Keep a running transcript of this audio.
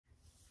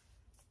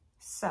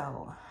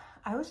So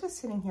I was just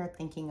sitting here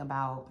thinking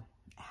about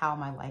how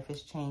my life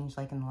has changed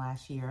like in the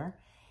last year,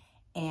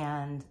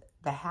 and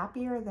the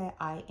happier that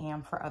I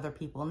am for other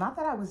people. Not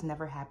that I was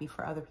never happy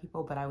for other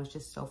people, but I was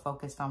just so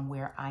focused on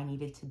where I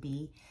needed to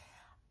be.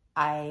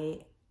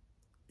 I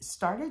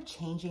started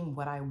changing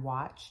what I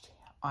watched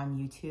on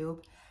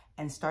YouTube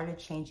and started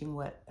changing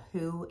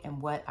who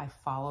and what I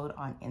followed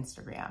on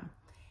Instagram.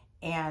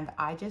 And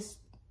I just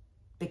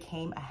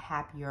became a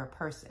happier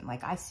person.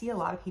 Like, I see a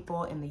lot of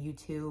people in the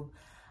YouTube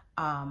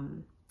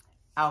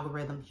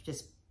algorithms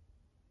just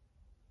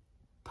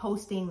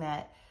posting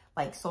that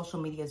like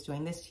social media is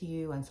doing this to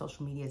you and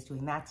social media is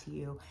doing that to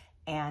you.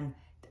 And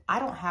I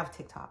don't have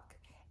TikTok.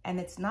 And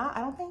it's not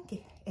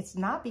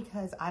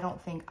because I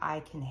don't think I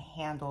can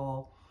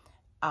handle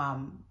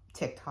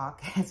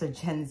TikTok as a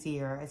Gen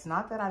Zer. It's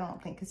not that I don't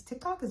think, because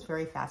TikTok is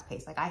very fast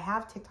paced. Like, I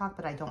have TikTok,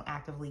 but I don't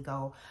actively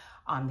go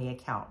on the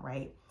account,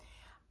 right?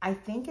 I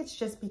think it's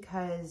just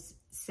because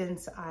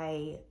since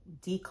I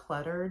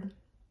decluttered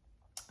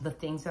the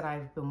things that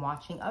I've been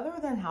watching, other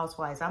than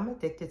Housewives, I'm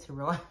addicted to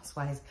Real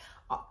Housewives,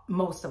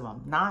 most of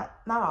them, not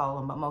all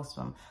of them, but most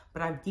of them.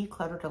 But I've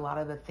decluttered a lot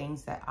of the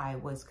things that I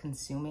was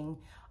consuming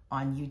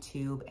on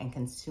YouTube and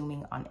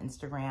consuming on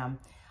Instagram.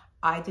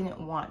 I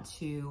didn't want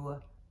to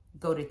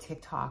go to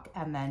TikTok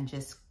and then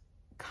just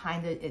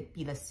kind of it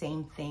be the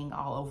same thing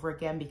all over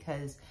again,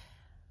 because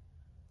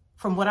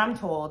from what I'm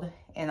told,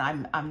 and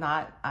I'm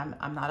not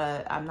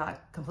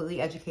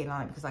completely educated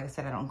on it, because like I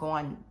said, I don't go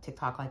on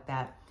TikTok like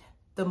that.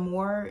 The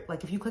more,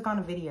 like, if you click on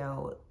a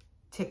video,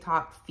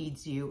 TikTok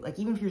feeds you, like,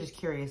 even if you're just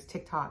curious,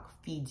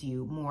 TikTok feeds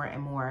you more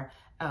and more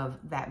of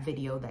that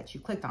video that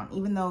you clicked on.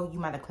 Even though you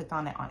might have clicked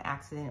on it on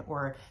accident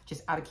or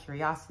just out of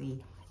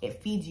curiosity,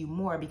 it feeds you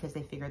more because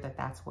they figure that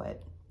that's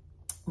what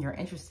you're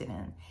interested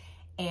in.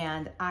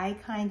 And I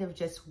kind of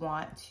just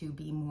want to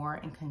be more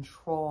in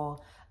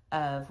control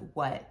of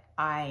what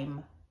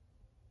I'm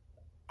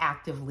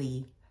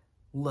actively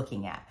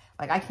looking at.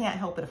 Like, I can't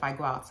help it if I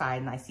go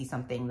outside and I see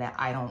something that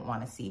I don't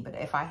want to see. But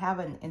if I have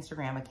an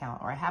Instagram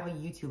account or I have a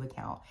YouTube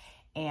account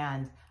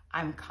and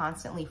I'm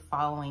constantly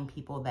following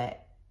people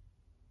that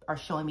are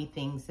showing me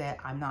things that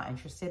I'm not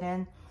interested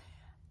in,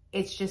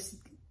 it's just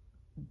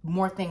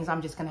more things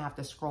I'm just gonna have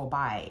to scroll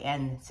by.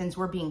 And since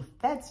we're being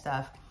fed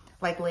stuff,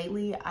 like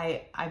lately,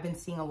 I've been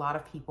seeing a lot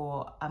of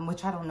people,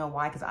 which I don't know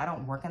why, because I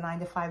don't work a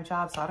 9-to-5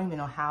 job, so I don't even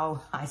know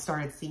how I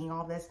started seeing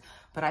all this,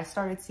 but I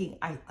started seeing,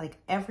 like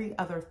every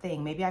other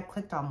thing, maybe I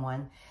clicked on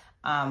one,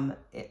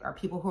 are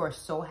people who are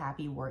so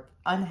unhappy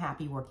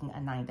working a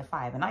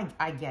 9-to-5, and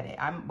I get it.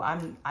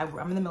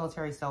 I'm in the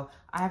military, so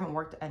I haven't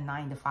worked a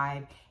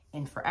 9-to-5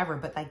 in forever,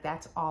 but like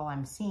that's all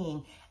I'm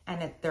seeing.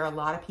 And there are a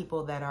lot of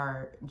people that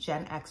are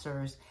Gen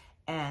Xers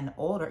and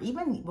older,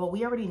 even, well,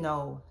 we already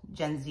know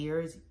Gen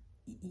Zers.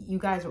 You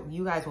guys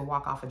will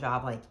walk off a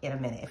job like in a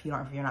minute if you're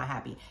not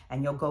happy,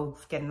 and you'll go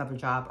get another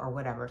job or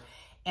whatever.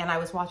 And I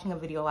was watching a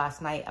video last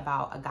night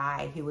about a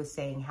guy who was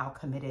saying how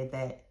committed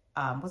that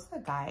what's the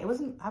guy? I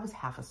was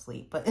half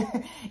asleep, but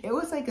it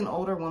was like an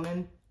older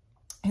woman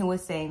who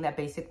was saying that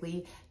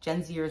basically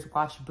Gen Zers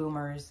watch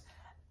boomers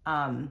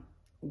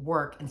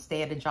work and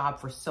stay at a job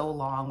for so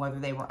long, whether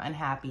they were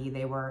unhappy,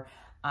 they were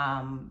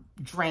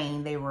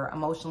drained, they were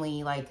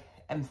emotionally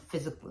and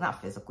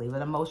not physically,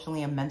 but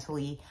emotionally and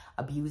mentally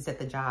abused at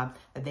the job,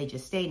 that they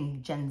just stayed.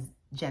 And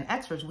Gen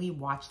Xers, we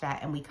watched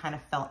that and we kind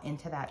of fell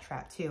into that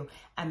trap too.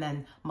 And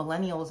then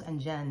millennials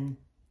and Gen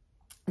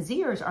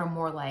Zers are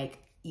more like,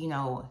 you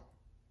know,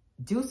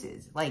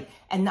 deuces. Like,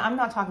 and I'm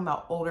not talking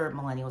about older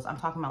millennials, I'm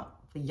talking about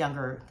the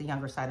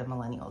younger side of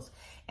millennials.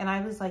 And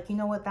I was like, you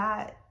know what,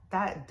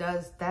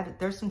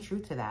 there's some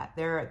truth to that.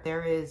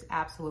 There is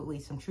absolutely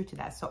some truth to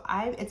that. So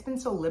it's been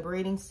so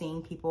liberating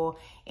seeing people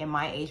in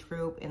my age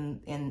group in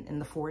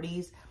the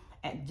 40s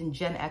and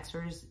Gen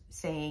Xers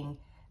saying,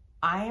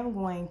 I am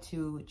going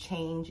to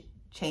change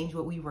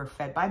what we were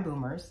fed by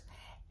boomers.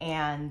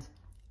 And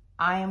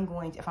I am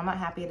going to, if I'm not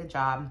happy at a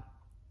job,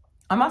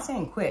 I'm not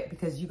saying quit,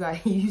 because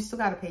you still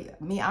got to pay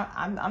me.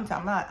 I'm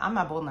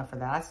not bold enough for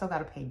that. I still got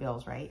to pay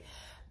bills, right?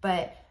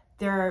 But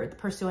they're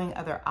pursuing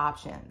other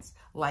options.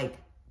 Like,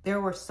 there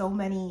were so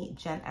many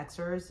Gen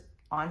Xers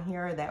on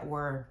here that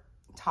were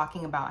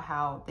talking about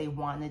how they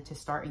wanted to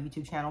start a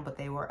YouTube channel, but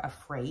they were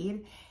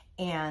afraid.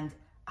 And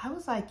I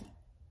was like,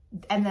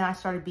 and then I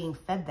started being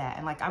fed that.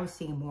 And like, I was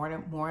seeing more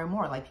and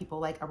more, like people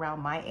like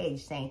around my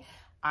age saying,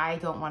 I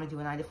don't want to do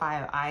a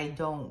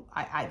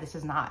 9-to-5. This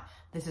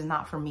is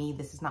not for me.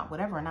 This is not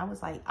whatever. And I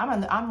was like,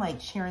 I'm like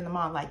cheering them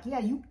on. Like, yeah,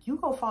 you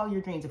go follow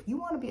your dreams. If you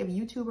want to be a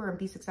YouTuber and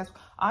be successful,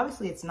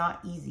 obviously it's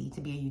not easy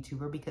to be a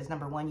YouTuber, because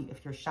number one,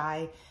 if you're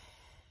shy,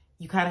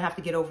 you kind of have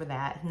to get over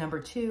that.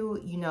 Number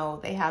two, you know,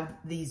 they have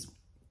these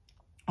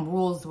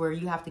rules where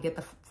you have to get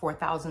the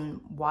 4,000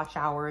 watch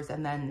hours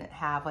and then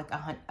have like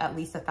at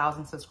least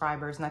 1,000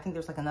 subscribers. And I think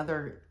there's like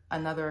another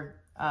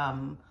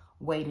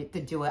way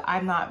to do it.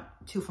 I'm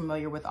not too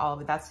familiar with all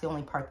of it. That's the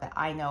only part that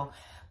I know.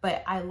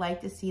 But I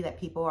like to see that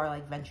people are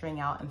like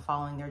venturing out and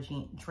following their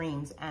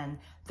dreams, and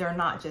they're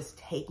not just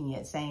taking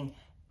it saying,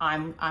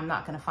 I'm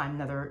not going to find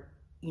another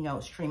you know,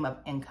 stream of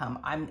income.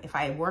 If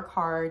I work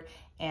hard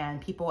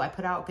and I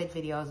put out good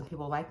videos and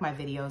people like my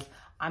videos,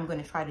 I'm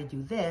going to try to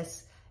do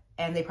this,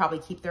 and they probably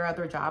keep their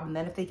other job. And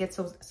then if they get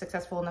so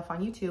successful enough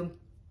on YouTube,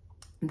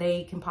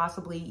 they can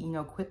possibly, you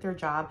know, quit their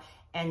job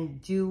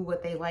and do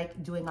what they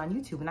like doing on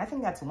YouTube. And I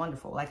think that's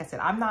wonderful. Like I said,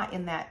 I'm not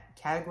in that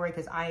category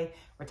because I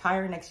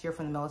retire next year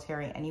from the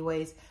military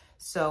anyways.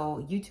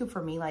 So YouTube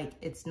for me, like,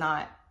 it's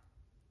not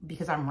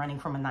because I'm running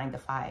from a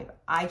 9-to-5.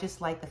 I just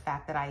like the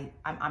fact that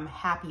I'm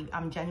happy.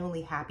 I'm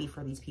genuinely happy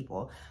for these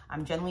people.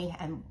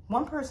 And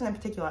one person in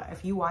particular,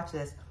 if you watch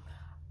this,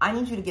 I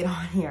need you to get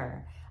on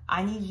here.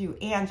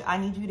 Ange, I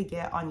need you to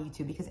get on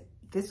YouTube,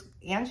 because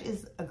Ange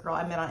is a girl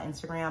I met on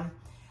Instagram.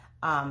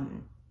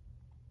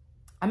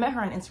 I met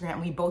her on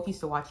Instagram. We both used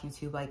to watch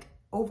YouTube like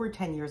over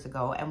 10 years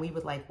ago, and we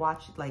would like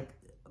watch like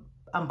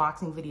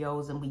unboxing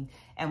videos, and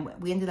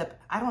we ended up,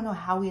 I don't know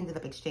how we ended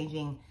up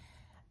exchanging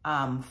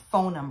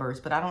phone numbers,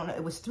 but I don't know,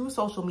 it was through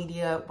social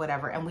media,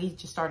 whatever, and we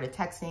just started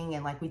texting,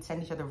 and like we'd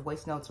send each other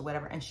voice notes or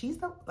whatever. And she's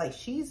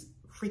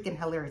freaking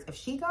hilarious. If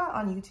she got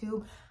on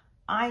YouTube,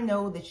 I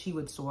know that she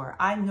would soar.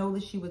 I know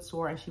that she would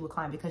soar and she would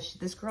climb, because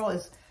this girl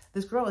is,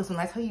 when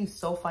I tell you,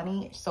 so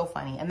funny, so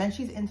funny. And then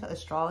she's into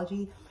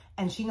astrology,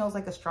 and she knows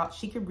like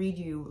she could read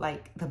you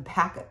like the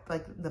back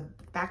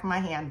of my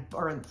hand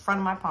or the front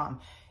of my palm.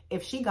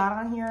 If she got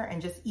on here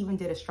and just even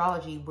did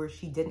astrology where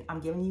she didn't,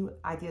 I'm giving you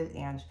ideas,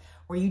 Ange,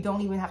 where you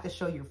don't even have to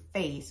show your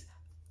face.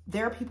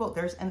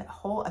 There's a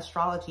whole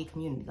astrology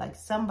community. Like,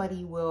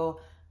 somebody will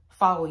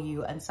follow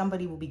you and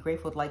somebody will be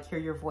grateful to like hear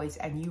your voice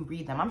and you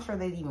read them. I'm sure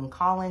they'd even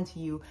call into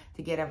you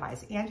to get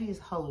advice. Angie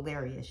is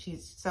hilarious.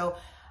 She's so,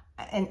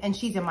 and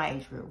she's in my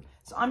age group.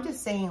 So I'm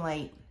just saying,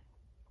 like,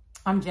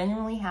 I'm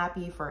genuinely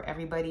happy for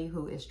everybody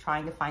who is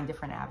trying to find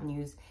different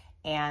avenues,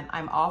 and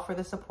I'm all for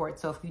the support.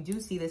 So if you do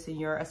see this and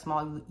you're a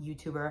small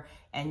YouTuber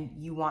and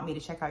you want me to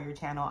check out your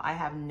channel, I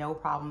have no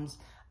problems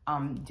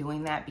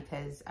doing that,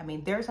 because I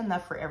mean, there's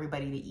enough for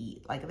everybody to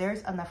eat. Like,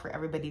 there's enough for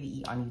everybody to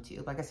eat on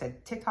YouTube. Like I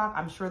said, TikTok,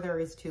 I'm sure there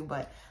is too,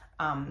 but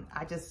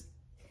I just,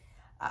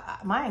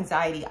 my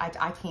anxiety,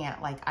 I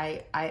can't, like,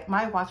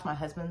 I watch my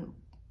husband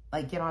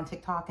like get on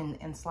TikTok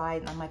and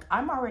slide, and I'm like,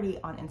 I'm already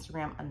on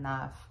Instagram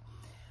enough.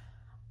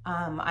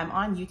 I'm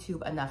on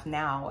YouTube enough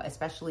now,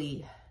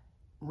 especially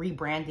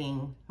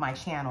rebranding my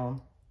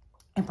channel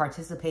and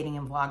participating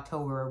in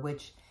Vlogtober,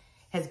 which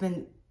has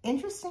been,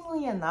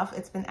 interestingly enough,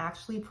 it's been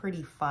actually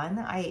pretty fun.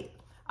 I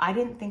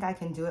didn't think I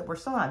can do it. We're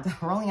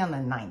only on the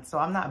 9th, so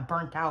I'm not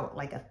burnt out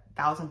like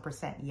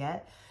 1000%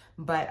 yet.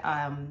 But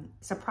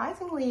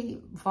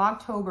surprisingly,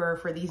 Vlogtober,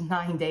 for these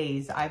 9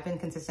 days, I've been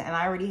consistent, and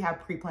I already have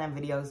pre-planned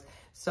videos.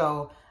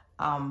 So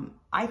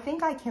I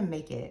think I can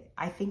make it.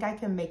 I think I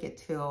can make it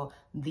till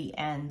the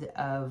end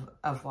of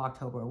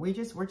Vlogtober.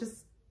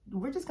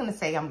 We're just gonna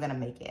say I'm gonna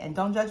make it, and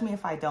don't judge me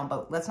if I don't,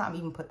 but let's not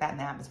even put that in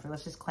the atmosphere.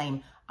 Let's just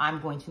claim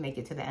I'm going to make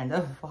it to the end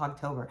of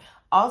Vlogtober.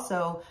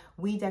 Also,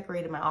 we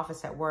decorated my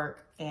office at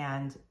work,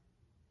 and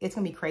it's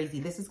gonna be crazy.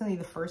 This is gonna be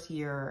the first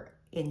year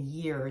in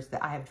years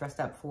that I have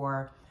dressed up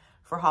for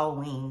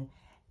Halloween.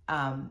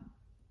 And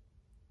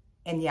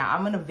yeah,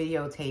 I'm gonna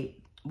videotape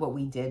what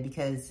we did,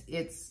 because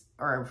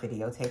or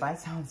videotape, I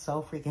sound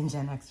so freaking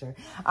Gen Xer.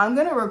 I'm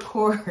gonna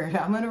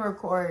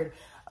record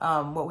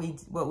what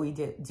we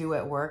do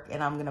at work,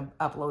 and I'm gonna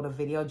upload a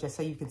video just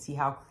so you can see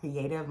how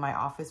creative my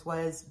office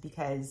was,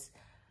 because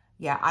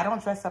yeah, I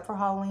don't dress up for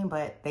Halloween,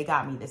 but they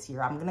got me this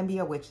year. I'm gonna be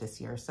a witch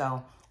this year,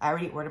 so I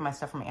already ordered my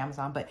stuff from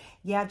Amazon. But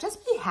yeah,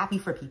 just be happy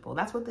for people.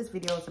 That's what this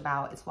video is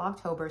about. It's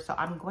Vlogtober, so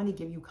I'm going to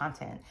give you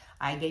content.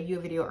 I gave you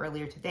a video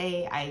earlier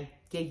today. I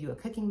gave you a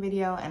cooking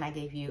video, and I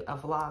gave you a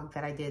vlog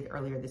that I did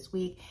earlier this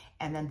week.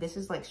 And then this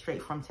is like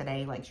straight from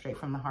today, like straight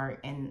from the heart.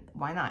 And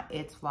why not?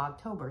 It's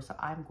Vlogtober, so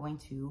I'm going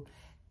to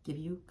give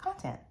you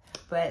content.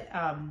 But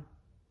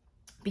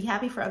be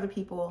happy for other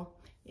people.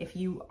 If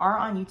you are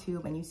on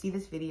YouTube and you see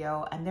this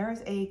video and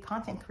there's a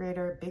content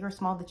creator, big or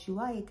small, that you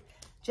like,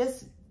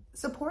 just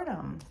support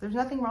them. There's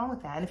nothing wrong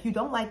with that. And if you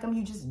don't like them,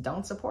 you just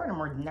don't support them,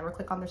 or never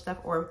click on their stuff,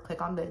 or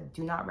click on the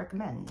do not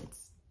recommend.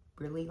 It's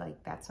really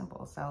like that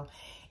simple. So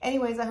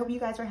anyways, I hope you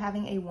guys are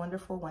having a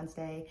wonderful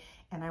Wednesday,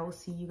 and I will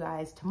see you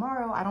guys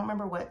tomorrow. I don't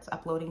remember what's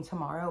uploading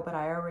tomorrow, but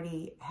I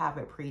already have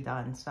it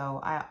pre-done.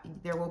 So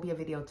there will be a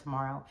video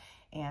tomorrow,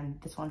 and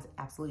this one's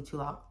absolutely too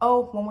long.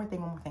 Oh, one more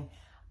thing.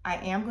 I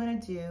am going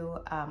to do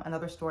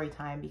another story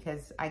time,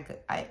 because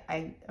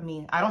I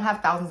mean, I don't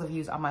have thousands of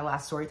views on my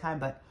last story time,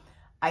 but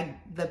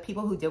the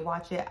people who did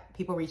watch it,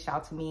 people reached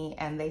out to me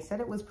and they said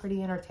it was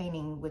pretty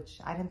entertaining, which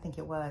I didn't think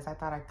it was. I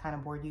thought I kind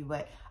of bored you,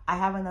 but I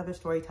have another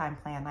story time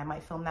planned. I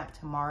might film that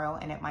tomorrow,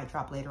 and it might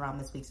drop later on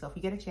this week. So if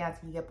you get a chance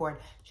and you get bored,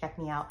 check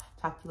me out.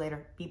 Talk to you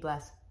later. Be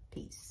blessed.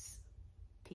 Peace.